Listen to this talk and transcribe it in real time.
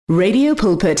Radio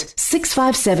Pulpit,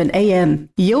 657 AM,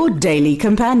 your daily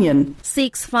companion.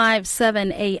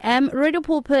 657 AM, Radio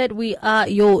Pulpit, we are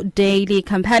your daily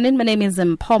companion. My name is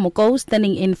Mpho Moko,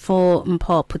 standing in for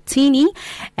Mpho Putini.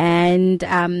 And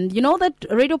you know that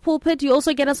Radio Pulpit, you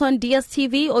also get us on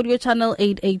DSTV, audio channel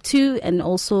 882, and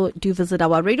also do visit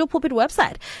our Radio Pulpit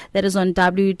website. That is on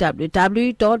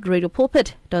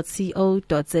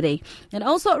www.radiopulpit.co.za. And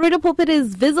also, Radio Pulpit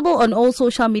is visible on all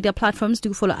social media platforms.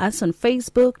 Do follow us on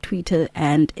Facebook, Twitter,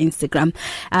 and Instagram.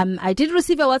 I did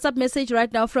receive a WhatsApp message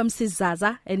right now from Sis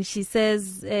Zaza, and she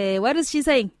says, what is she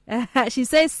saying? She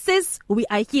says, sis, we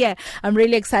are here. I'm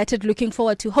really excited, looking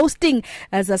forward to hosting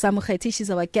Zaza Mokhethi.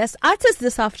 She's our guest artist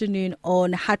this afternoon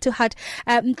on Heart to Heart.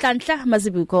 Mhlanhla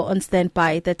Mazibuko on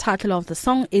standby. The title of the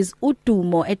song is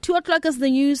Utumo. At 2 o'clock is the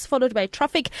news, followed by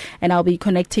traffic, and I'll be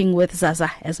connecting with Zaza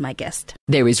as my guest.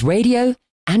 There is radio,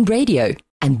 and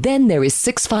then there is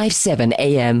 657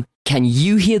 AM. Can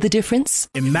you hear the difference?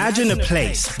 Imagine a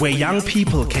place where young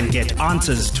people can get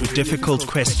answers to difficult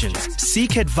questions,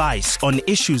 seek advice on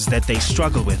issues that they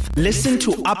struggle with, listen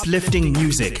to uplifting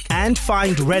music, and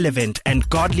find relevant and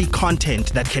godly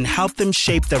content that can help them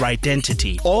shape their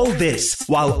identity. All this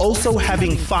while also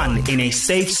having fun in a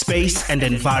safe space and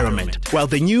environment. Well,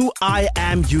 the new I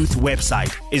Am Youth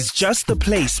website is just the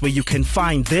place where you can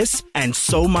find this and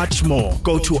so much more.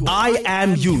 Go to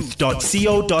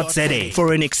iamyouth.co.za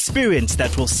for an experience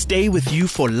that will stay with you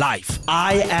for life.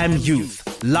 I Am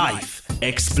Youth. Life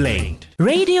explained.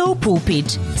 Radio Pulpit,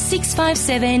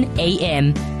 657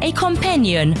 AM. A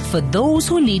companion for those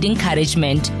who need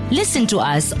encouragement. Listen to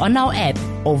us on our app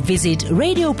or visit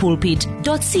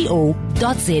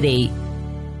radiopulpit.co.za.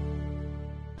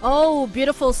 Oh,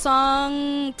 beautiful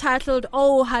song titled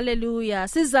Oh Hallelujah.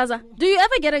 Sis Zaza, do you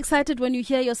ever get excited when you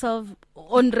hear yourself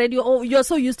on radio? Oh, you're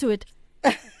so used to it.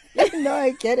 No,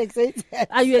 I get excited.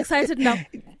 Are you excited now?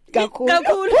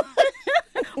 Kakhulu.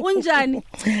 Unjani?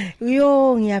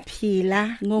 Yo,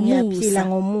 ngiyaphila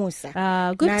ngomusa.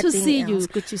 Good to see you.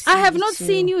 Good to see I have you not too.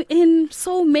 seen you in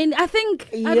so many. I think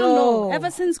I don't know. Ever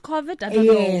since COVID, I don't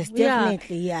know. Yes,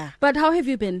 definitely, yeah. But how have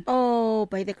you been? Oh,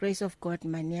 by the grace of God,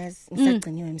 man, yes.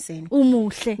 Umuhle.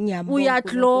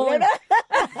 Uyaglow.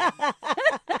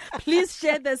 Please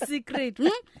share the secret.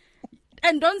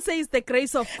 And don't say it's the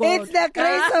grace of God. It's the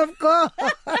grace of God.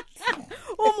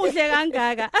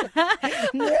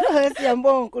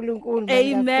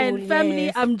 Amen.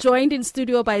 Family, I'm joined in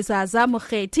studio by Zaza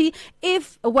Mokhethi.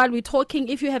 While we're talking,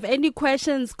 if you have any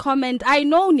questions, comment. I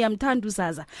know Nyamtandu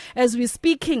Zaza. As we're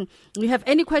speaking, you have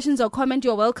any questions or comment,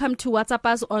 you're welcome to WhatsApp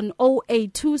us on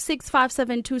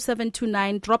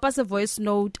 0826572729. Drop us a voice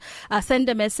note, send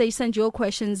a message, send your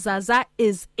questions. Zaza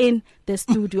is in the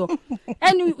studio.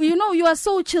 And you know, you are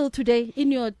so chill today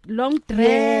in your long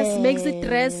dress, yes. Makes the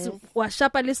dress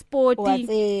washapali sporty.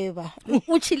 Whatever.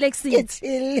 Uchilexi.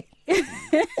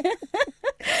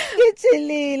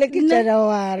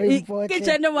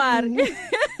 January.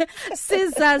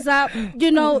 Sis Zaza,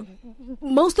 you know,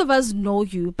 most of us know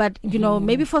you, but you know,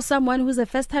 maybe for someone who's a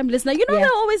first time listener, you know, they're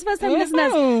always first time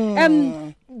listeners.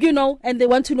 You know, and they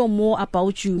want to know more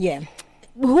about you. Yeah.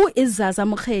 Who is Zaza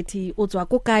Mokhethi?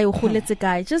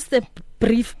 Just a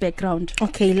brief background.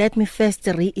 Okay, let me first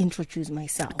reintroduce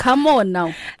myself. Come on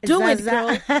now. Do Zaza. it,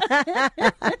 girl.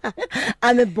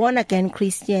 I'm a born-again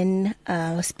Christian,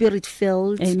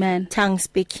 spirit-filled, Amen.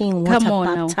 tongue-speaking, Come on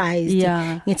water-baptized.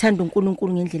 now. Yeah.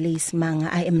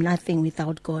 I am nothing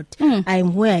without God. I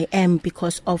am where I am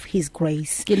because of His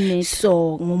grace.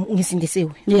 So, no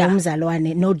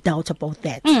doubt about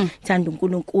that.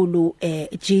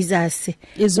 Jesus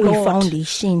is the Lord.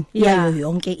 foundation. Yeah.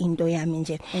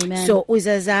 Amen. So,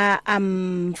 Zaza,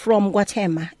 I'm from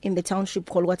Guatemala, in the township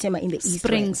called Guatemala in the East.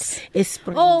 Springs.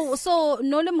 Springs. Oh, so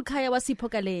Nole Mkhaya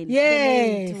wasipokaleni.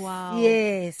 Yes. Wow.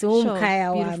 Yes. Sure.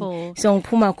 Beautiful. So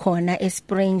Puma Corner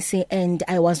Springs, and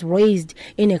I was raised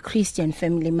in a Christian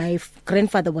family. My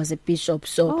grandfather was a bishop,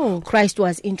 so Christ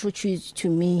was introduced to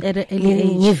me at an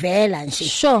early age.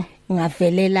 Sure.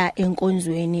 Ngavelela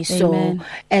enkonzweni. So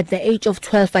at the age of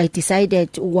 12 I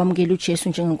decided ukwamukela uJesu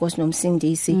njengenkosi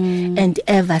nomsindisi, and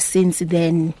ever since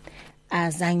then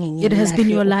it has been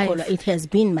your life. It has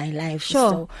been my life. Sure.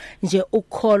 So nje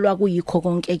ukholwa kuyikho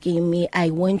konke kimi.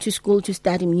 I went to school to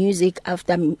study music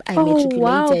after I matriculated.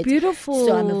 Wow, beautiful.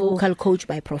 So I'm a vocal coach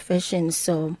by profession.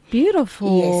 So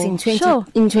beautiful. Yes,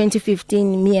 in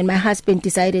 2015 me and my husband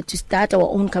decided to start our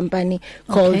own company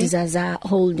called Zaza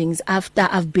Holdings after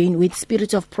I've been with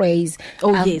Spirit of Praise.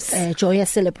 Joyous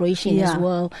Celebration as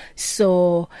well.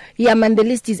 So yeah, man, the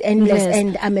list is endless.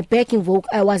 And I'm a backing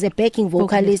I was a backing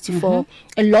vocalist for So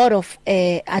a lot of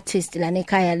artists lana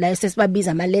ekhaya la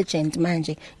sesibabiza ama legend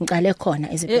manje ngiqale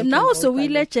khona as a now so we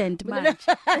legend manje.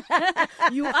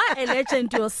 You are a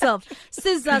legend yourself.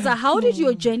 Zaza, how did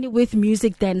your journey with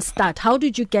music then start? How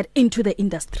did you get into the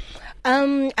industry?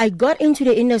 I got into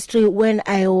the industry when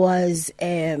I was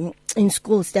in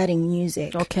school studying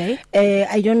music. Okay.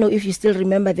 I don't know if you still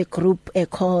remember the group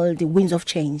called the Winds of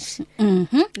Change.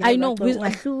 I know.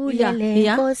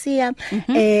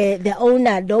 The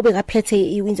owner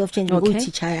dobekaphethe Winds of Change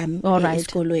teacher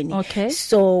esikolweni. Okay.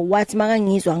 So what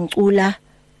makangizwa ngicula,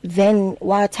 then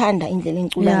wathanda indlela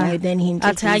engicula ngayo, then he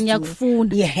introduced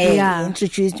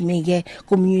me ke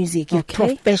ku music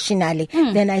professionally.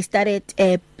 Then I started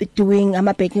doing I'm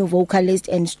a backing vocalist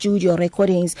and studio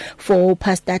recordings for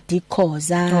Pastor Dick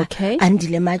Khoza,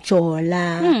 Andile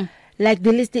Majola, like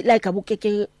the list like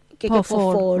abukeke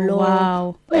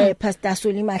wow. Pastor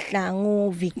Soli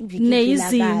Mahlangu,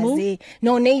 Neizimo.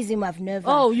 No, Neizimo I've never.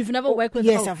 Oh, you've never worked with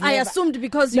Yes, her? I've I never. assumed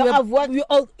because No, you I've worked.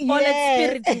 all in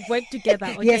spirit, you've worked together.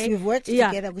 Okay? Yes, we've worked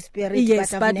together with Spirit,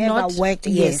 yes, but I've never not, worked.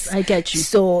 Yes, I get you.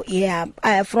 So yeah,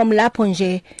 from lapho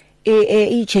nje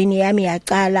journey yami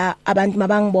yaqala, abantu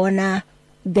mabangibona,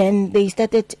 then they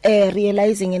started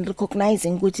realizing and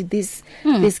recognizing that this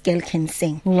girl can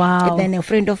sing. Wow. And then a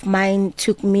friend of mine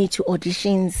took me to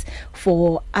auditions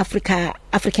for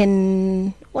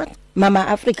African Mama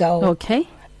Africa. Okay.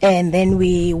 And then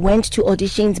we went to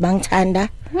auditions, Bangtanda,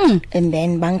 and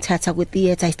then Bangtata with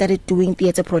theatre. I started doing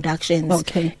theatre productions.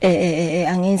 Okay.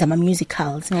 Angenza my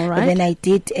musicals. All right. And then I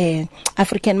did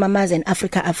African Mamas and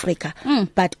Africa.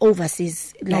 But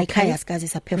overseas, like Hayaskazi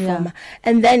is a performer.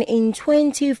 And then in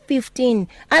 2015,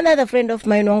 another friend of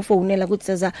mine, Nongfonela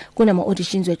Gutsaza, kunama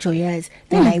auditions with Joyas.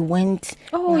 Then I went.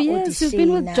 Oh yes, you've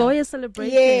been with Joyous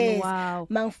Celebration. Yes. Wow.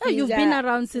 Oh, you've been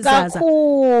around Zaza.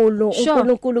 Sure.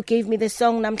 Unkulunkulu gave me the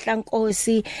song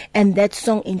Namhlankosi, and that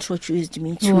song introduced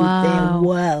me to the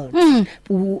world.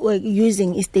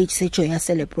 Using stage Joya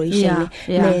Celebration,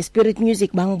 spirit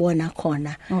music bangbona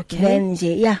khona. Then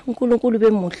unkulunkulu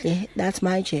bemuhle. That's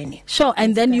my journey. Sure.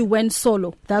 And then you went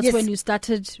solo. That's when you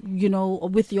started,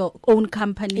 with your own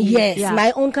company. Yes,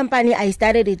 my own company. I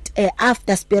started it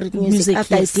after Spirit Music.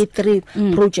 After I did 3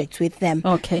 projects with them.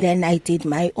 Okay. Then I did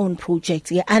my own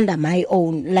projects under my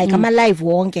own, like I'm a live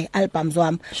wonke albums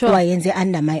wam. So I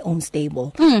under my own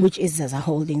stable, which is Zaza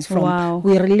Holdings. From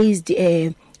we released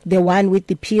the one with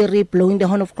the Piri Blowing the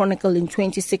Horn of Chronicle in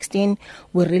 2016.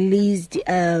 We released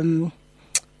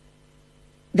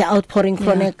the Outpouring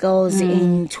Chronicles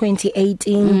in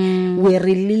 2018. We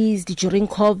released during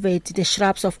COVID the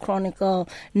Shrubs of Chronicle.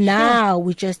 Now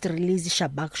we just released the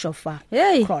Shabak Shofar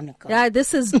Chronicle. Yeah,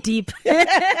 this is deep.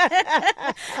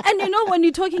 And when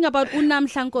you're talking about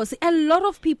Namhlankosi, a lot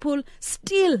of people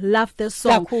still love this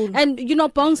song. Cool. And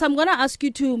Bongs, I'm gonna ask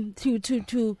you to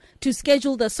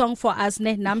schedule the song for us,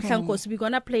 Namhlankosi. We're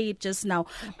gonna play it just now.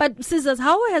 But Scissors,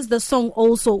 how has the song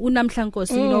also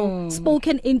Namhlankosi,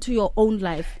 spoken into your own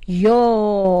life?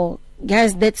 Yo,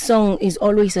 guys, that song is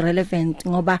always relevant.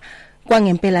 Ngoba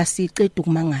kwangempela siqeda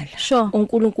ukumangala. Sure.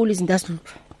 uNkulunkulu izinto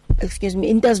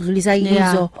intazidlulisa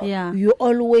yizo. You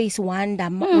always wonder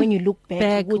when you look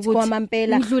back ukuthi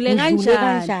kwamampela ngidlule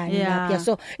kanjani.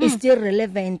 So it's still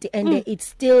relevant and it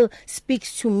still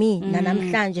speaks to me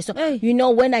namhlanje. So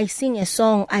when I sing a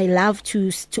song, I love to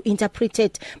interpret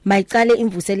it mayiqale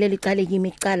imvuselelo iqale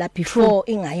kimi iqala before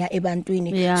ingaya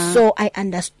ebantwini. So I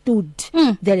understood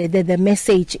the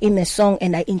message in the song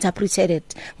and I interpreted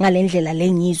it ngalendlela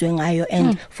lengizwe ngayo,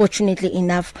 and fortunately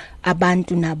enough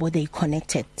abantu nabo they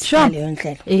connected. Sure.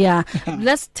 Yeah.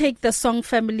 Let's take the song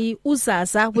family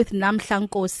Zaza with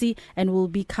Namhlankosi, and we'll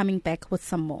be coming back with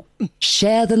some more.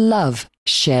 Share the love,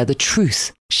 share the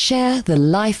truth, share the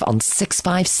life on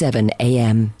 657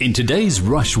 AM. In today's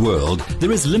rush world,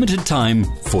 there is limited time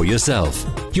for yourself.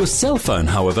 Your cell phone,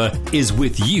 however, is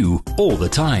with you all the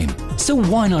time. So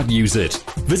why not use it?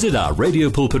 Visit our Radio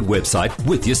Pulpit website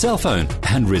with your cell phone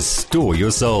and restore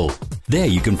your soul. There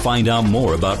you can find out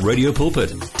more about Radio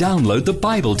Pulpit. Download the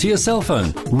Bible to your cell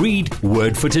phone. Read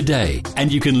Word for Today.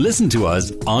 And you can listen to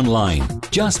us online.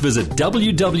 Just visit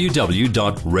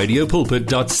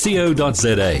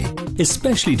www.radiopulpit.co.za.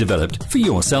 Especially developed for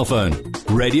your cell phone.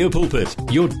 Radio Pulpit,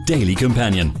 your daily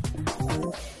companion.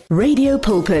 Radio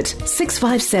Pulpit,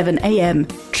 657 AM.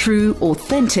 True,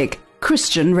 authentic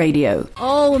Christian radio.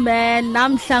 Oh man,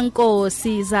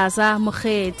 Namhlankosi, Zaza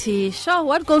Mokhethi. Sure,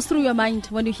 what goes through your mind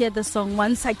when you hear the song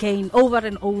once again, over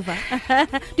and over?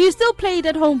 Do you still play it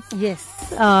at home? Yes.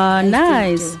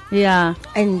 Nice. Yeah.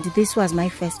 And this was my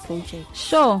first project.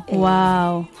 Sure.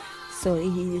 Wow. So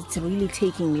it's really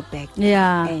taking me back.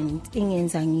 Yeah. And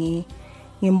ingenza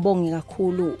ngimbonge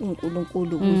kakhulu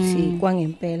uNkulunkulu ukuthi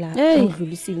kwangempela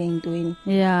ungidlulisile entweni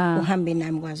uhambe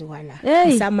nami kwazi kwala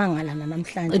ngisamangala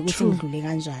namhlanje ukuthi ngidlule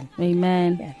kanjani.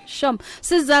 Amen. Sure.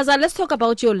 Zaza, let's talk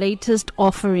about your latest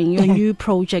offering, your new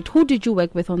project. Who did you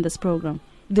work with on this project?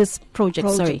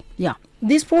 Sorry. Yeah.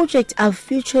 This project, I've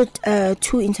featured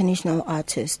 2 international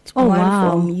artists. Oh, one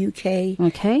wow. from UK,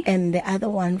 and the other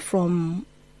one from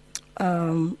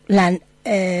Ghana.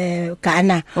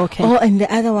 Okay. And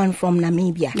the other one from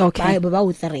Namibia.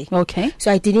 Okay.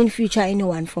 So I didn't feature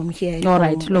anyone from here. All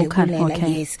right, local.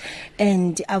 Okay. Yes.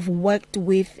 And I've worked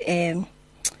with a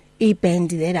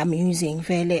band that I'm using.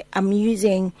 I'm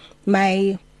using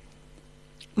my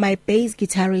bass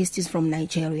guitarist is from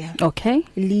Nigeria. Okay.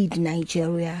 Lead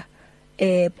Nigeria.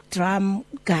 Drum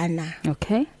Ghana.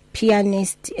 Okay.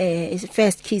 Pianist is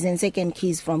first keys and second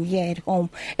keys from here at home,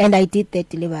 and I did that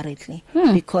deliberately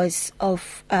because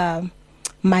of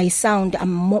my sound.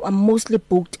 I'm mostly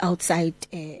booked outside.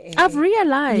 I've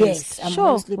realized. Yes, I'm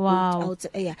mostly booked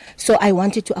outside. So I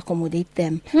wanted to accommodate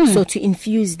them. So to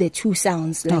infuse the 2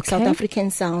 sounds, like South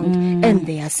African sound and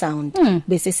their sound.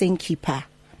 Beseseng keeper.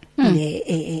 Even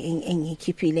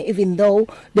though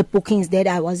the bookings that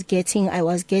I was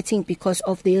getting because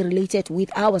of they related with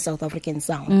our South African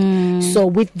sound. So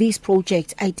with this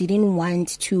project, I didn't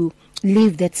want to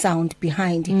leave that sound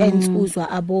behind. Hence, Uzwa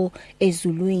Abo,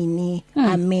 Ezuluini,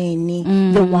 Ameni,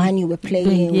 the one you were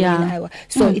playing.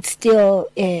 So it's still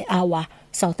our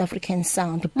South African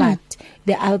sound, but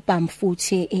the album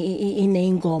Futhi in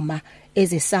Ngoma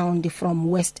is a sound from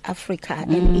West Africa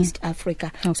and East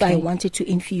Africa. So I wanted to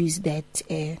infuse that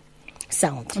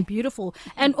sound. Beautiful.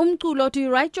 And Umculo, do you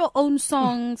write your own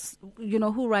songs? You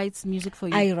know, who writes music for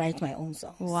you? I write my own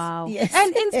songs. Wow. Yes.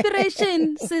 And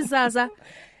inspiration, Zaza.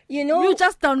 You know, you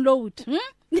just download.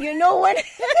 You know when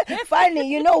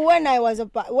funny, you know when I'm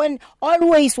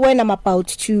about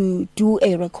to do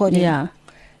a recording.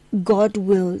 God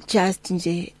will just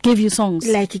give you songs,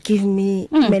 like give me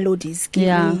melodies,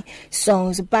 give me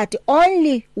songs, but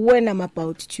only when I'm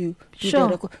about to do the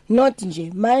record. Not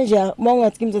manja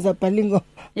monga skimza balingo.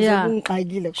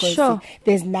 Sure.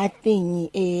 There's nothing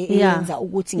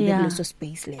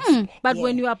spaceless. But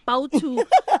when you're about to,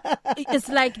 it's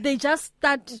like they just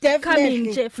start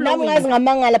coming flowing.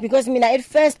 Because at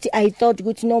first I thought,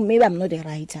 maybe I'm not a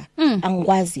writer.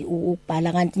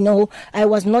 No, I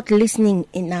was not listening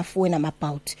enough when I'm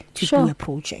about to do a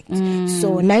project.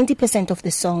 So 90% of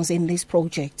the songs in this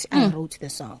project, I wrote the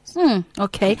songs.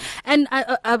 Okay. And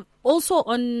also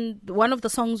on one of the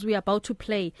songs we're about to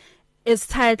play, is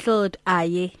titled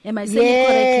Aye. Am I saying it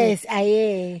correctly? Yes,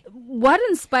 Aye. What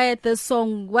inspired this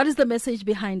song? What is the message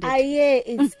behind it? Aye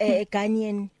is a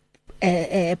Ghanaian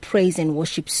praise and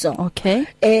worship song. Okay.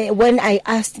 When I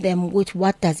asked them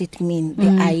what does it mean,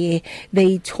 the Aye,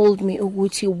 they told me,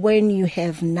 when you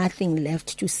have nothing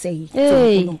left to say,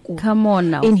 come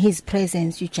on now. In His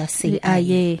presence, you just say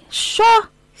Aye. Sure.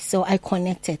 So I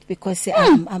connected because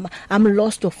I'm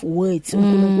lost of words.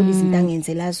 God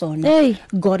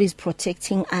is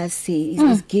protecting us. He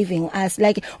is giving us.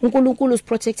 Like Unkulunkulu's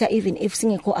protector, even if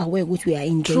singeko aware which we are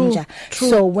in danger.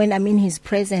 So when I'm in His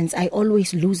presence, I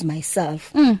always lose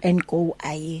myself and go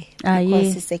aye.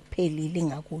 Because it's like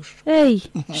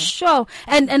sure.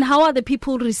 And how are the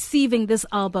people receiving this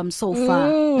album so far?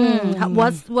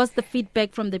 What's the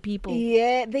feedback from the people?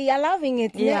 Yeah, they are loving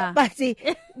it. Yeah, but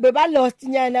beba lost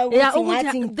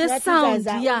this sound,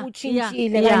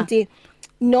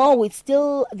 no, it's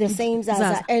still the same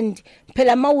Zaza. And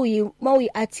Pela Maui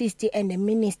artist and a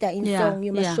minister in song,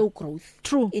 you must show growth.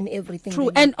 True. In everything.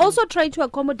 True. And also try to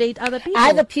accommodate other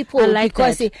people. Like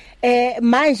because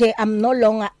manje, I'm no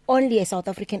longer only a South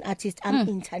African artist, I'm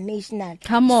international.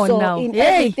 Come on now. In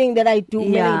everything that I do,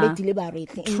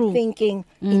 deliberately in thinking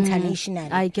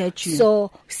international. I get you.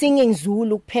 So singing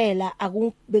Zulu Pela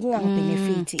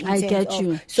benefit. I get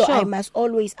you. So I must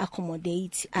always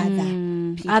accommodate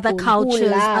other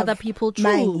cultures, other people. True.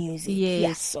 My music.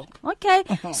 Yes. So. Okay.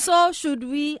 So should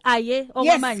we aye?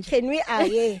 Yes, can we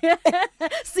aye?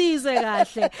 See you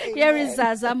Here is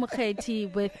Zaza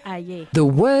Mokhethi with aye. The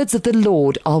words of the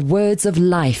Lord are words of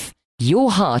life.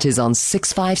 Your heart is on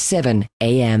 657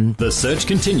 AM. The search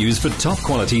continues for top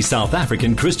quality South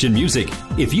African Christian music.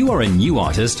 If you are a new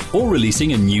artist or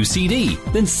releasing a new CD,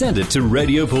 then send it to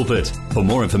Radio Pulpit. For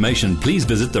more information, please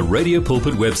visit the Radio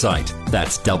Pulpit website.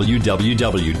 That's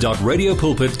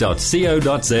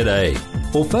www.radiopulpit.co.za.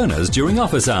 Or phone us during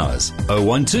office hours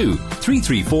 012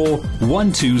 334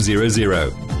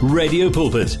 1200. Radio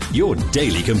Pulpit, your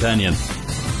daily companion.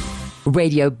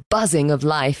 Radio buzzing of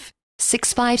life.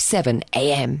 657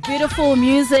 AM. Beautiful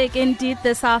music indeed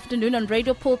this afternoon on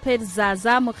Radio Pulpit.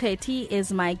 Zaza Mokhethi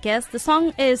is my guest. The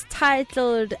song is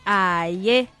titled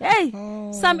Aye. Hey,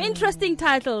 some interesting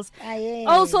titles. Aye.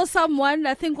 Also, someone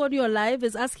I think on your live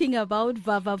is asking about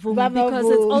Vavavoom because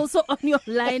it's also on your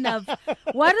lineup.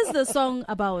 What is the song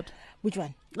about? Which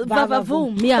one?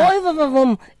 Vavavoom. Yeah. Oh,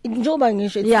 Vavavoom.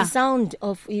 It's the sound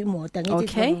of imoto.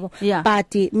 Okay. Yeah.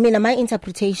 But my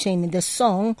interpretation, the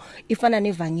song, ifana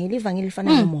nevangeli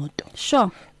ifana nemoto.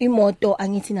 Sure. Imoto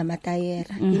angithi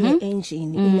namatayera, ine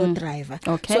engine, ino driver.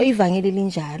 Okay. So ivangeli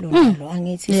linjalo nalo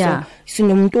angithi so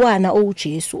sinomntwana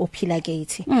oUjesu ophila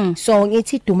kithi. So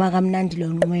ngithi iduma kamnandi lo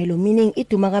nqwelo, meaning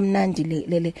iduma kamnandi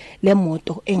le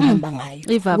moto engihamba ngayo,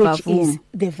 which is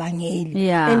the vangeli.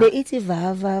 Yeah. And ithi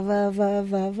va.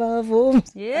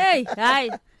 Yay, hi.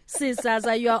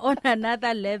 Zaza, you are on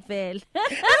another level.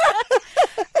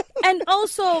 And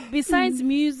also, besides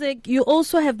music, you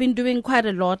also have been doing quite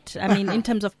a lot, I mean, in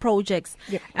terms of projects.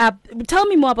 Yeah. Tell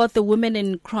me more about the Women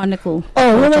in Chronicle. Oh,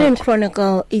 project. Women in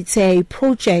Chronicle, it's a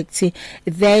project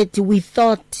that we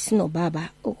thought,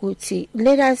 Baba,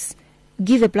 let us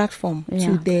give a platform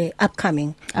to the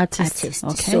upcoming artists.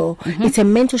 Okay. So it's a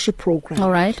mentorship program.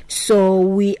 All right. So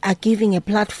we are giving a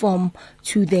platform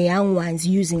to the young ones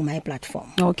using my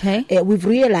platform. Okay. We've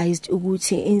realized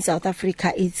in South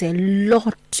Africa, it's a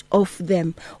lot of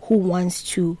them who wants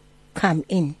to come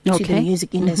in to the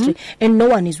music industry, and no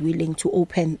one is willing to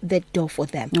open that door for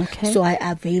them. Okay. So I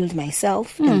availed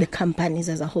myself and the companies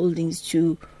as a holdings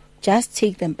to just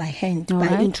take them by hand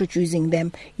by introducing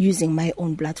them using my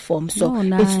own platform. So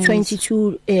it's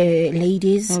 22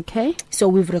 ladies. Okay. So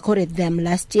we've recorded them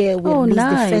last year. We released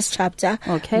the first chapter.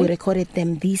 Okay. We recorded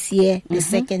them this year. The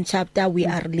second chapter, we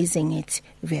are releasing it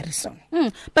very soon.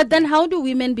 But then how do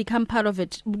women become part of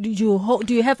it? Do you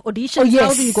have auditions? Oh, yes.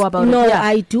 How do you go about it? No,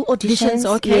 I do auditions.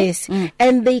 Okay. Yes.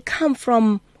 And they come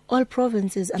from all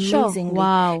provinces, amazingly. Sure.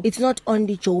 Wow. It's not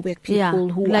only Joburg people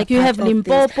who like are you have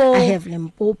Limpopo. I have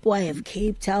Limpopo, I have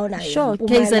Cape Town, I have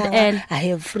KZN. I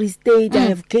have Free State, I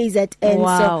have KZN.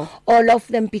 Wow. So all of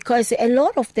them, because a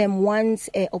lot of them want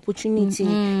an opportunity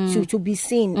to be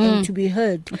seen and to be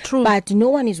heard. True. But no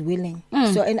one is willing.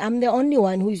 So, and I'm the only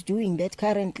one who is doing that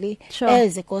currently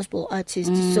as a gospel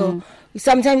artist. So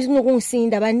sometimes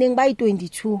nokungisinda abaningi bayi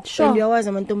 22 and yawazi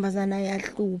amantombazana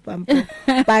ayahlupha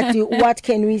but what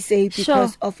can we say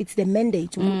because of it's the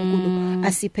mandate uNkulunkulu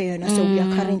asiphe yona. So we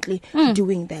are currently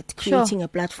doing that, creating a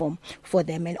platform for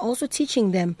them and also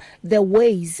teaching them the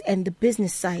ways and the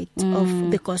business side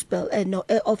of the gospel and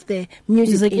of the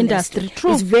music industry.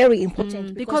 True. It's very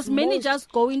important because many just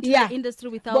go into the industry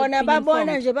without being informed.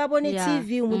 Bona nje babone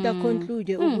TV umuntu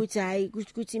akonclude ukuthi hayi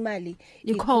kuthi imali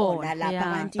ikhona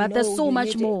lapha, but there's so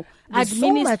much more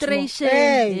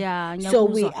administration. So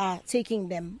we are taking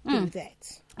them through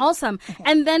that. Awesome.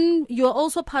 And then you're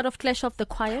also part of Clash of the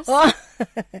Choirs.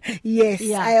 Yes,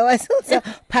 I was also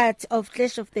part of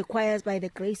Clash of the Choirs by the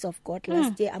grace of God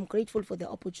last year. I'm grateful for the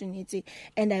opportunity,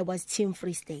 and I was Team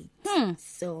Free State.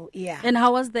 So And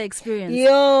how was the experience?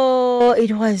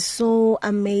 It was so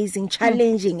amazing,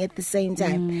 challenging at the same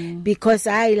time because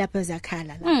I lapha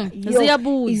zakhala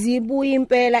izibuya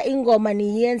impela ingoma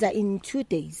niyenza in 2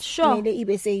 days.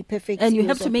 Ibe say perfect. And you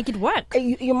have to make it work.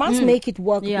 You must make it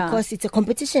work because it's a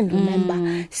competition,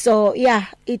 remember. So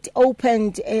it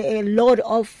opened a lot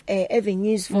of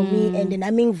avenues for me, and then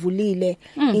ngivulile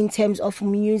in terms of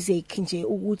music nje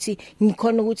ukuthi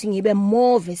ngikhona ukuthi ngibe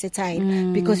more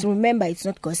versatile because remember it's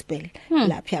not gospel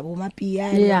lapha yabo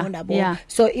mapiano nabo.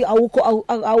 So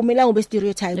awumelanga ube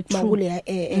stereotype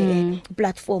makule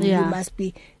platform.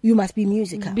 You must be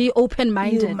musical, be open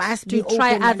minded, you must to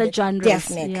try other genres.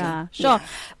 Definitely.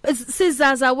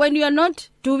 Zaza, when you are not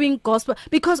doing gospel,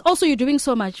 because also you're doing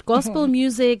so much gospel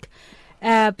music,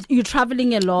 you're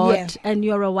traveling a lot and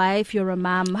you're a wife, you're a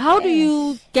mom. How do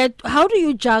you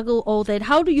juggle all that?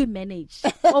 How do you manage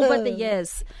over the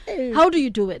years? How do you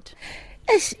do it?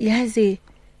 Yazi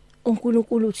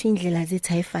uNkulunkulu uthi indlela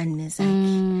zethu ayifani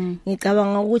nezakhe.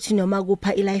 Ngicabanga ukuthi noma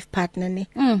kupha life partner ne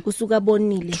usuka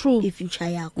bonile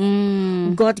ifuture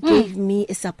yakho. God gave me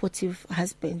a supportive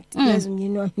husband. Yazi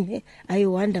mina I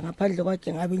wonder ngaphandle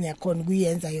kwakhe ngabe ngiyakhona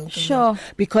kuyenza yonke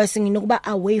because nginokuba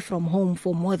away from home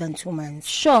for more than 2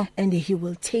 months. And he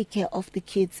will take care of the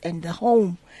kids and the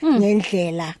home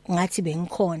ngendlela ngathi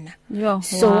bengikhona.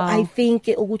 So I think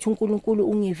ukuthi uNkulunkulu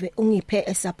ungiphe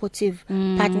a supportive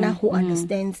partner who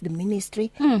understands the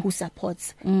ministry, who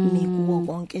supports me kuwo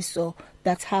konke. So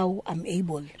that's how I'm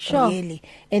able, sure. Really.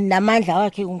 And namandla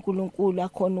wakhe uNkulunkulu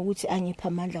akhona ukuthi angipha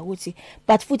amandla ukuthi,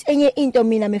 but futhi enye into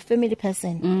mina I'm a family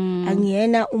person.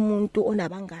 Angiyena umuntu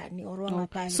onabangani or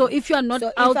wangaphandle. So if you are not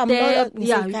out there,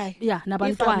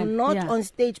 nabantwana. If I'm not on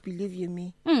stage, believe you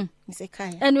me.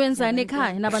 Ngisekhaya. And wenzani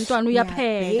ekhaya nabantwana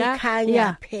uyapheka.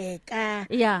 Uyapheka.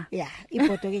 Yeah.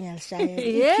 Ipoto ke ngiyalishaya.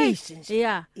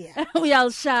 Yeah.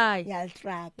 Uyalishaya.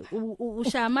 Ngiyaltrap.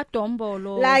 Ushaya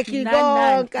amadombolo. Like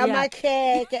konke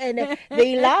amakheke and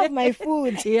they love my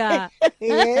food. Yeah.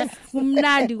 Yes.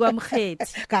 Umnandi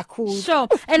kwaMkhethi. Kakhulu. Sure.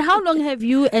 And how long have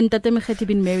you and Tate Mokhethi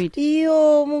been married?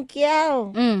 Yo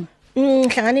Mukiao.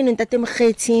 Ngihlangane noNtate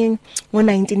Mokhethi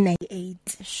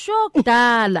ngo1998. Sure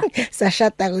kudala.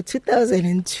 Sashada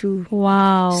ngo2002.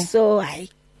 Wow. So I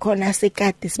khona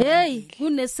sekade sibambile. Hey,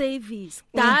 kune service.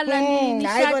 Dala nini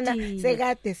shadi.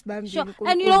 Sekade sibambile. Sure.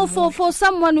 And you know, for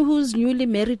someone who's newly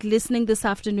married listening this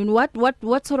afternoon, what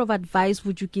sort of advice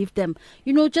would you give them?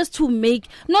 You know, just to make,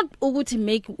 not ukuthi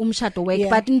make umshado work,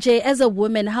 but nje as a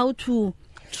woman, how to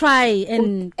try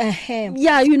and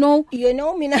you know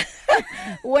mina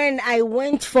when I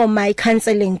went for my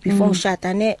counseling before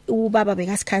Shatane ubaba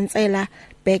bekasikhansela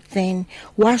back then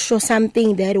was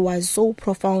something that was so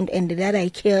profound and that I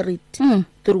carried through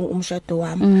umshado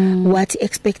wami. What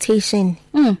expectation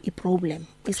a problem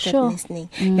is listening.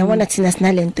 Yabona thina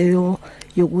sinalento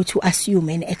yokuthi assume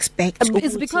and expect.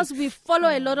 It's because we follow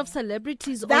a lot of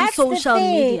celebrities on social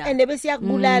media. And bese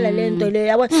yakubulala lento le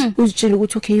yabo uzitshela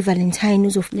ukuthi okay Valentine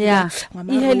uzofika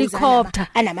helicopter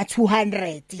anama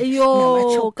 200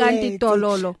 yo kanti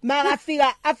dololo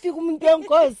makafika afika umuntu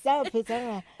wenkosi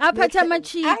aphethanga aphatha ama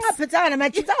chips angaphethanga nama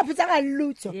chips angaphethanga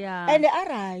lutho and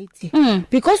alright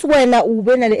because wena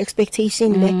ube na le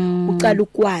expectation le uqala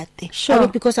ukwade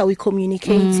because we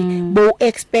communicate bo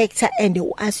expect and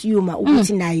assume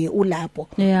ukuthi naye ulapho.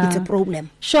 It's a problem.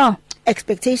 Sure.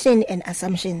 Expectation and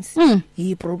assumptions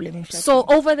yi problem. So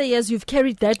over the years you've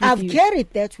carried that with I've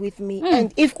carried that with me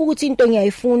and if kuthi into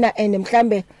ngiyayifuna and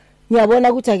mhlambe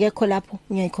ngiyabona ukuthi akekho lapho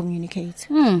ngiyayicommunicate.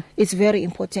 It's very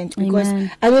important because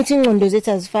angithi ingqondo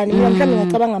zethu azifani. Mina mhlambe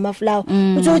ngicabanga amaflower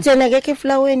ukuthi yena akekho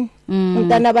eflaweni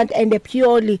umntana abantu and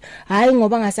purely hayi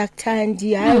ngoba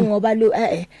ngasakuthandi hayi ngoba lo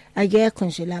akekho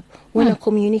nje lapho wena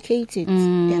communicated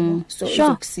yabo so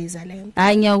izokusiza lento.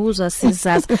 Hayi ngiyakuzwa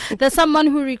Sizaza. There's someone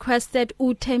who requested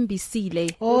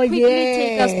uThembisile. Quickly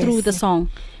take us through the song.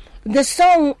 The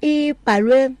song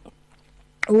ibhalwe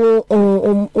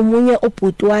umunye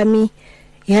obhuti wami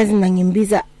yazi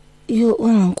ngimbiza yo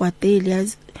ungangikwadeli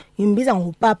yazi ngimbiza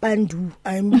ngoPapa Ndu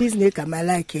ayimbiza negama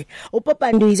lakhe.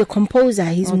 uPapa Ndu is a composer,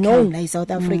 he's known in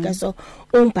South Africa so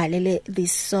ungibhalele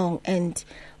this song and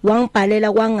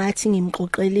wangibhalela kwangathi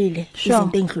ngimxoxelile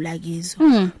izinto engidlula kizo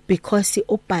because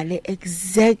ubhale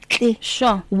exactly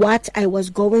what I was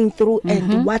going through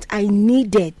and what I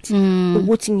needed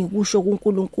ukuthi ngikusho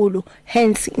kuNkulunkulu,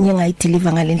 hence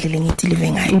ngingayideliver ngalendlela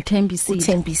engideliver ngayo.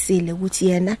 Uthembisile ukuthi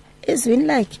yena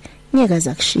ezwini like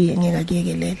ngiyakaza kushiya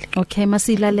ngiyakayekelele. Okay,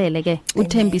 masilalele ke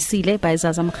uThembisile by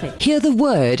Zaza Mokhethi. Hear the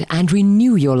word and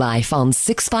renew your life on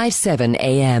 657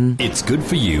 AM. It's good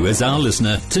for you as our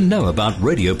listener to know about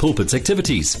Radio Pulpit's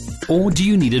activities. Or do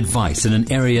you need advice in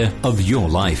an area of your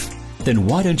life? Then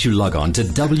why don't you log on to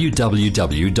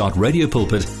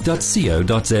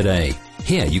www.radiopulpit.co.za.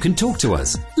 Here you can talk to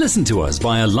us, listen to us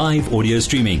via live audio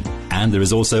streaming, and there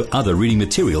is also other reading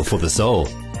material for the soul.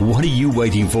 What are you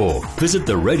waiting for? Visit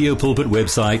the Radio Pulpit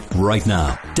website right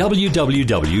now.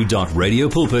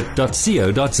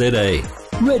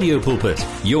 www.radiopulpit.co.za. Radio Pulpit,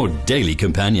 your daily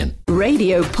companion.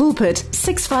 Radio Pulpit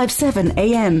 657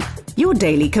 AM, your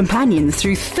daily companion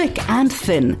through thick and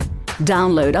thin.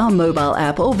 Download our mobile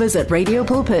app or visit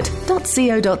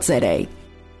radiopulpit.co.za.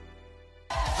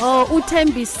 Oh,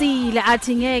 uThembisile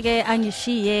athi ngeke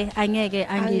angishiye angeke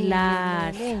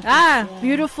angilahle.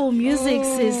 Beautiful music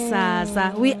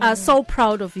Sizaza. We are so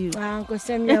proud of you.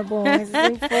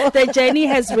 The journey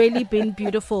has really been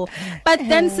beautiful. But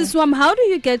then Siswam, how do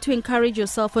you get to encourage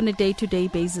yourself on a day-to-day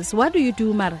basis? What do you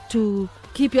do, Mara, to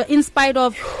keep you in spite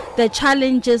of the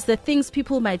challenges, the things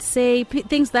people might say,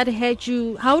 things that hurt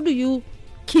you? How do you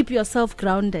keep yourself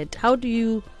grounded? How do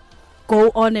you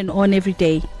go on and on every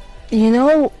day? You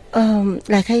know,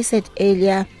 like I said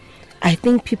earlier, I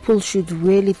think people should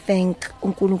really thank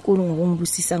uNkulunkulu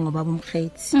ngokumbusisa ngobaba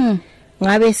uMkhethi.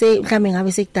 Ngabe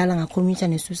sekudala ngacommit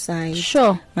nesuicide.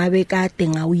 Sure. Ngabe kade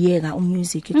ngawuyeka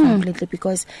umusic completely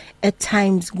because at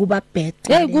times kuba bad.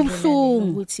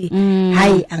 Kubhlungu ukuthi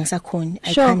hayi angisakhona,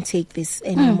 I can't take this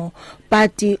anymore.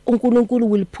 But uNkulunkulu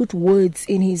will put words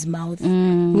in his mouth.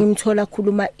 Ngimthola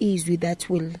khuluma izwi that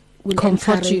will will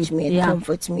comfort encourage you. me and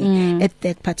comfort me at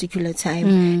that particular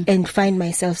time and find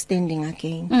myself standing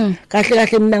again. Kahle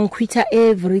kahle mina ngiquita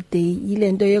every day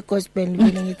ilento ye gospel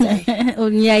vele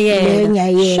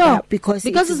ngithi sure, because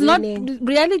it's not,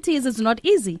 reality is it's not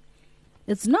easy.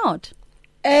 It's not.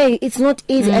 Hey, it's not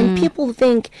easy and people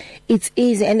think it's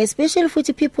easy, and especially for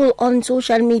the people on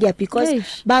social media because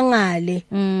bangale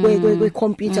we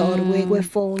computer or we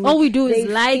phone. All we do is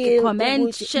like,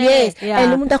 comment, share. Yes,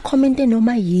 and umuntu akommente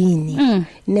noma yini.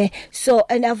 Ne, so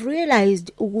and I've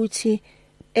realized ukuthi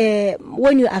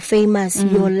when you are famous,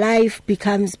 your life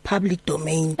becomes public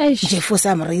domain for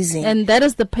some reason, and that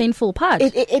is the painful part.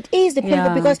 It is the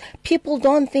painful because people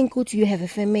don't think that you have a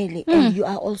family and you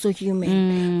are also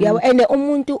human. Yeah, and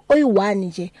umuntu oyi-one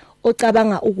nje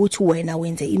ocabanga ukuthi wena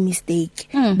wenze imistake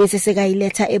bese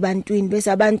sekayiletha ebantwini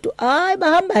bese abantu hayi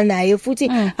bahamba naye futhi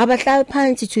abahlala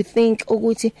phansi to think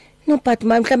ukuthi no, but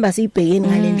mhlamba siyibhekeni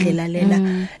ngalendlela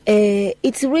lena.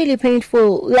 It's really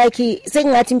painful. Like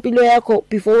sengathi impilo yakho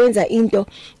before wenza into,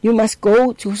 you must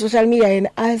go to social media and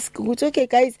ask ukuthi okay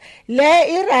guys,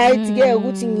 le right ke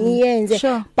ukuthi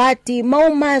ngiyenze, but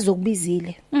mawumazi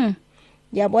ukubizile.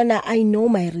 Yabona, I know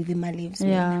my rhythm lives.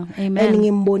 Yeah, amen. And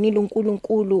ngimbonile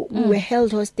uNkulunkulu, we were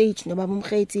held hostage no Baba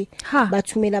Mokhethi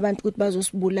bathumela abantu ukuthi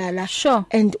bazosibulala,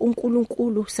 and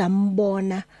uNkulunkulu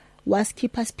sambona was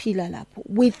keep us phila lapho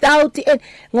without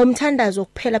ngomthandazo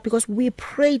kuphela because we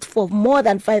prayed for more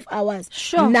than 5 hours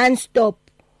non-stop.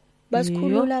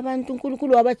 Basikhulula abantu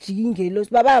uNkulunkulu wabajingelos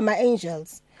baba ama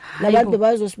angels labantu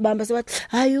bazosibamba sebathi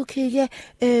hayi okay ke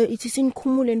ithi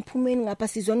sinikhumule niphumeni ngapha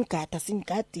sizonigada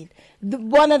sinigadile.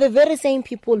 One of the very same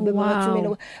people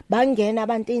bebathumela bangena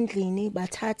abantu endlini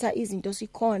bathatha izinto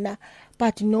sikhona,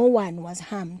 but no one was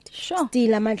harmed.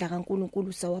 Still amandla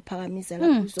kaNkulunkulu sawaphakamisa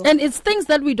lapho. And it's things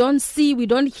that we don't see, we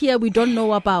don't hear, we don't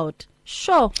know about.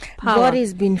 Power. God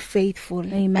has been faithful.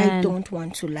 Amen. I don't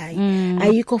want to lie.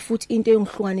 Ayikho futhi into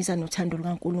engihlukanisa nothando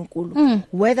lukaNkulunkulu.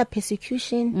 Whether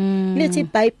persecution, lithi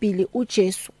iBhayibheli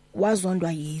uJesu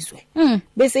wazondwa yizwe.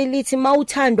 Bese lithi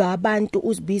mawuthandwa abantu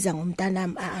uzibiza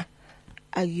ngomntanami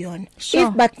akuyona. If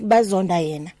but bazonda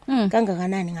yena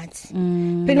kangakanani ngathi.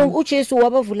 Phela uJesu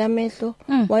wabavula amehlo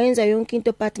wayenza yonke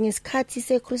into, but ngesikhathi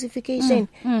se crucifixion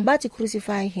bathi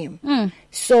crucify him.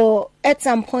 So at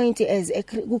some point as a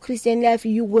Christian life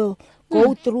you will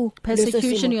go through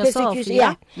persecution yourself.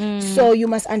 So you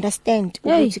must understand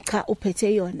ukuthi cha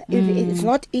uphethe yona. It's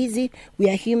not easy, we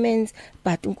are humans,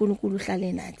 but uNkulunkulu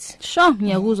uhlale nathi.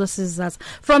 Ngiyakuzwa Sizaza.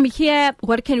 From here,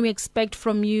 what can we expect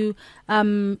from you?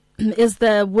 Is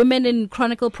the Women in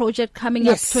Chronicle project coming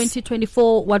up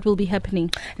 2024? What will be happening?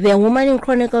 The Women in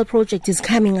Chronicle project is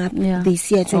coming up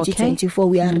this year 2024.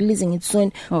 We are releasing it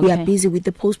soon. We are busy with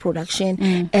the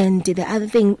post-production. And the other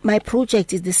thing, my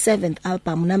project is the 7th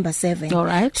album, number 7. All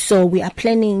right. So we are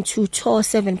planning to tour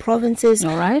 7 provinces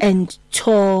and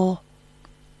tour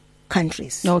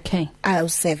countries. Okay. Out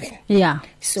of 7. Yeah.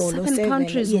 So 7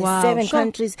 countries. Yes, wow. 7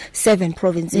 countries, 7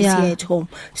 provinces here at home.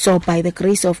 So by the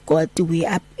grace of God, we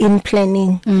are in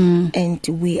planning and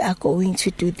we are going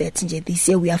to do that this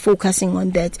year. We are focusing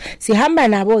on that. Sihamba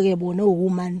nabo ke bona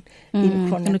woman in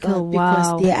Chronicle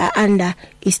because they are under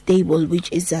a stable which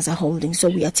is Zaza Holding. So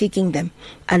we are taking them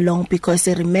along because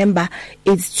remember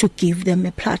it's to give them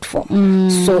a platform.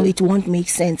 So it won't make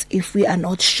sense if we are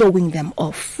not showing them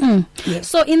off. Yes.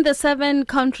 So in the 7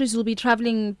 countries you'll be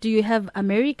traveling, do you have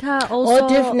America also? Oh,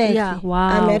 definitely. Yeah.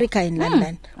 Wow. America in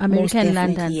London. America in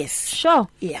London. Yes. Sure.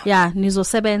 Yeah. Yeah.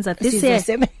 Nizosebenza this year.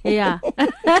 Yeah.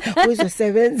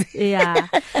 Yeah.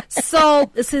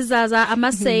 So, Sizaza, I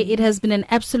must say it has been an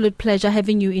absolute pleasure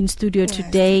having you in studio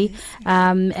today.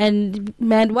 And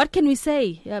man, what can we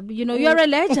say? You know, you're a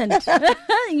legend.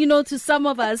 You know, to some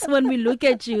of us when we look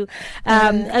at you,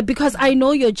 because I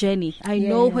know your journey. I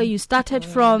know where you started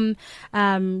from.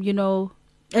 You know,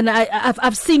 and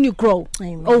I've seen you grow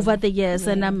over the years,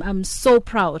 and I'm so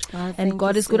proud. And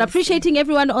God is good. Appreciating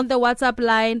everyone on the WhatsApp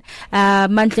line.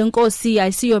 Mantle Nkosi, I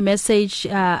see your message.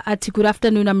 Ati good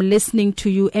afternoon. I'm listening to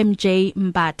you, MJ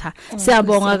Mbata.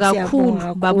 Siyabonga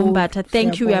kakhulu, Babu Mbata.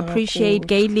 Thank you. We appreciate.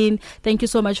 Gaylin, thank you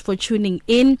so much for tuning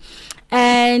in.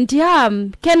 And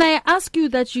can I ask you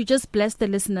that you just bless the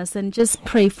listeners and just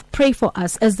pray for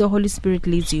us as the Holy Spirit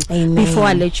leads you. Amen. Before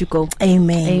I let you go.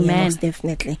 Amen. Amen. Yes,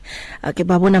 definitely. Okay,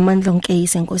 Baba namandla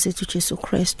nkeyise Nkosi ethu Jesu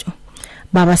Kristu.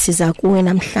 Baba siza kuwe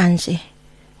namhlanje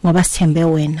ngoba sithembe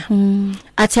wena.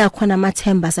 Athi akhona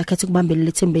amathemba sakhethe kubambela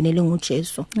lethembenele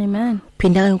ngoJesu. Amen.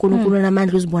 Phinda kaNkulunkulu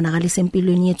namandla uzibonakalisa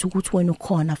empilweni yethu ukuthi wena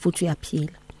ukhona futhi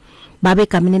uyaphila. Baba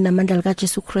egameni namandla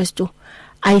likaJesu Kristu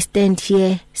I stand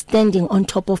here, standing on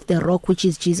top of the rock, which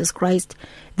is Jesus Christ,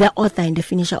 the author and the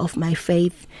finisher of my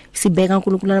faith. Sibeka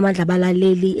uNkulunkulu amandla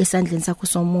balaleli esandleni sakho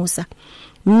somusa.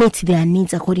 Meet their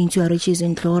needs according to your riches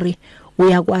in glory.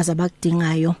 Uyakwazi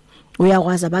abakudingayo.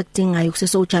 Uyakwazi abakudingayo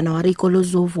kuseso January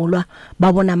kolozovulwa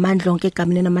babona amandla onke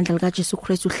egameni namandla lika Jesu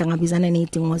Kristu uhlangabezana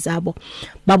nezidingo zabo.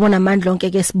 Babona amandla onke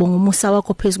ke sibonga umusa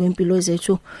wakho phezulu kwempilo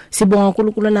zethu. Sibonga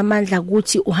uNkulunkulu namandla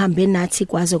ukuthi uhambe nathi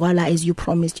kwaze kwala as you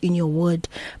promised in your word.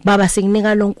 Baba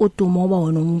sikunika lonke udumo oba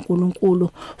wena uNkulunkulu.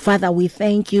 Father, we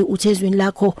thank you. Uthezweni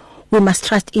lakho, we must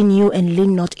trust in you and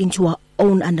lean not into our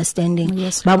own understanding.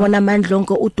 Yes, babona amandla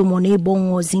onke udumo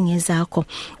nezibongo zingezakho.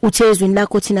 Uthezweni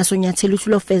lakho thina sonyathela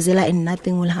uthulofezela and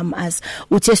nothing will harm us.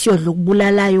 Uthe siyodla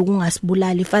ukubulalayo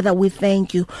kungasibulali. Father, we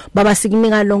thank you. Baba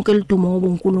sikunika lonke lidumo ngoba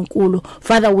uNkulunkulu.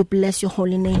 Father, we bless your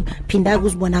holy name. Phinda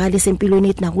kuzibonakalise empilweni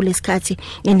yethu nakulesikhathi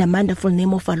in the wonderful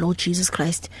name of our Lord Jesus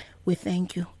Christ. We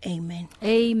thank you. Amen.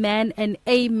 Amen and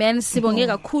amen. Sibonge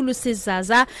kakhulu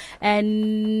Zaza,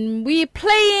 and we're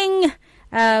playing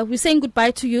we're saying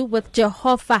goodbye to you with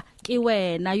Jehovah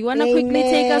Kiwena. You want to quickly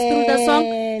take us through the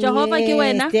song Jehovah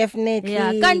Kiwena? Definitely.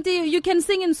 Yeah. Kanti you can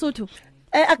sing in Sotho.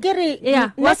 Akere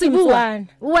wasibuwa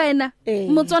wena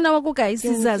Motswana wako guys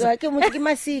Zaza ke motho ke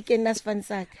masike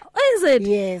nasfansaka. Is it?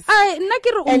 Yes. Ai nna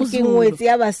ke re umuzulu. Ngwetsi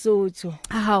ya Basotho.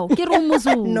 How? Ke re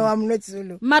umuzulu. No, I'm not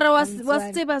Zulu. Mara was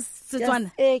tseba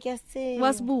Setswana. Ke a se.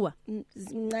 Wasibuwa.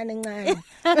 Ncane.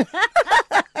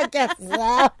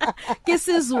 Ke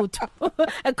Sesotho.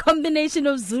 A combination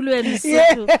of Zulu and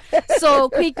Sotho. Yeah. So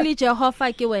quickly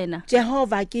Jehovah Kiwena.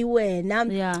 Jehovah Kiwena.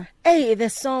 Yeah. Hey, the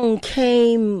song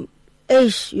came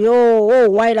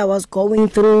while I was going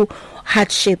through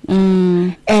hardship,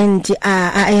 and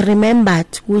I remembered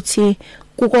ukuthi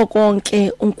kuko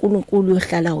konke uNkulunkulu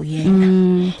uhlala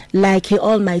uyena, like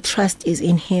all my trust is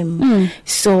in him.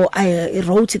 So I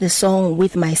wrote the song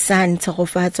with my son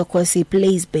Tsofatso because he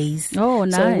plays bass. Oh,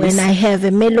 nice. So when I have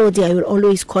a melody I will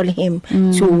always call him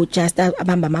to just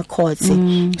abamba my chords.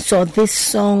 So this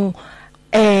song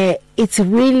it's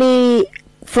really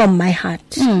from my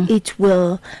heart. It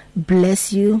will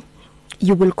bless you.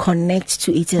 You will connect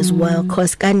to it as well,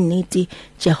 because kaniti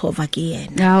Jehovah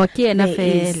Kiwena. There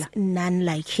is none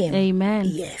like him. Amen.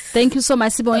 Yes. Thank you so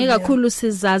much, Sibonge kakhulu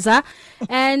Zaza.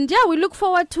 And yeah, we look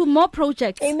forward to more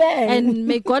projects. Amen. And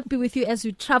may God be with you as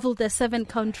you travel the 7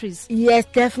 countries. Yes,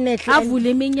 definitely. And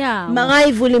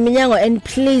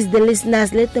please, the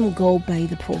listeners, let them go buy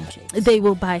the project. They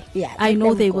will buy. Yeah, I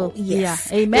know they go. will. Yes.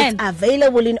 Yeah. Amen. It's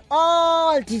available in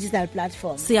all digital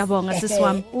platforms. Siyabonga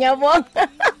siswami.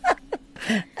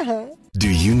 Do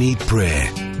you need prayer?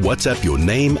 WhatsApp your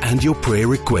name and your prayer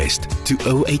request to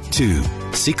 082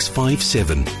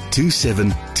 657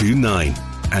 2729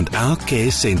 and our care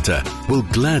center will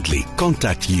gladly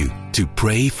contact you to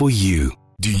pray for you.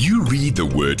 Do you read the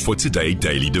Word for Today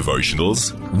daily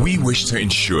devotionals? We wish to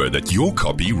ensure that your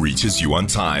copy reaches you on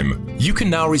time. You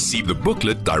can now receive the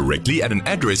booklet directly at an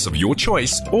address of your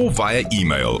choice or via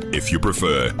email if you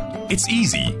prefer. It's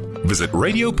easy. Visit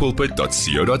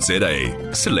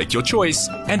radiopulpit.co.za, select your choice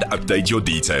and update your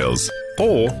details.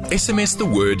 Or SMS the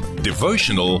word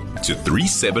devotional to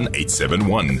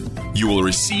 37871. You will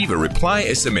receive a reply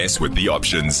SMS with the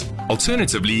options.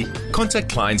 Alternatively, contact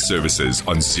client services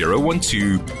on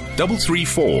 012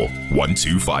 334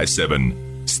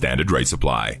 1257. Standard rates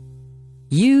apply.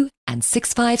 You and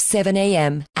 657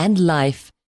 AM and life,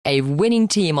 a winning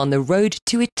team on the road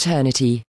to eternity.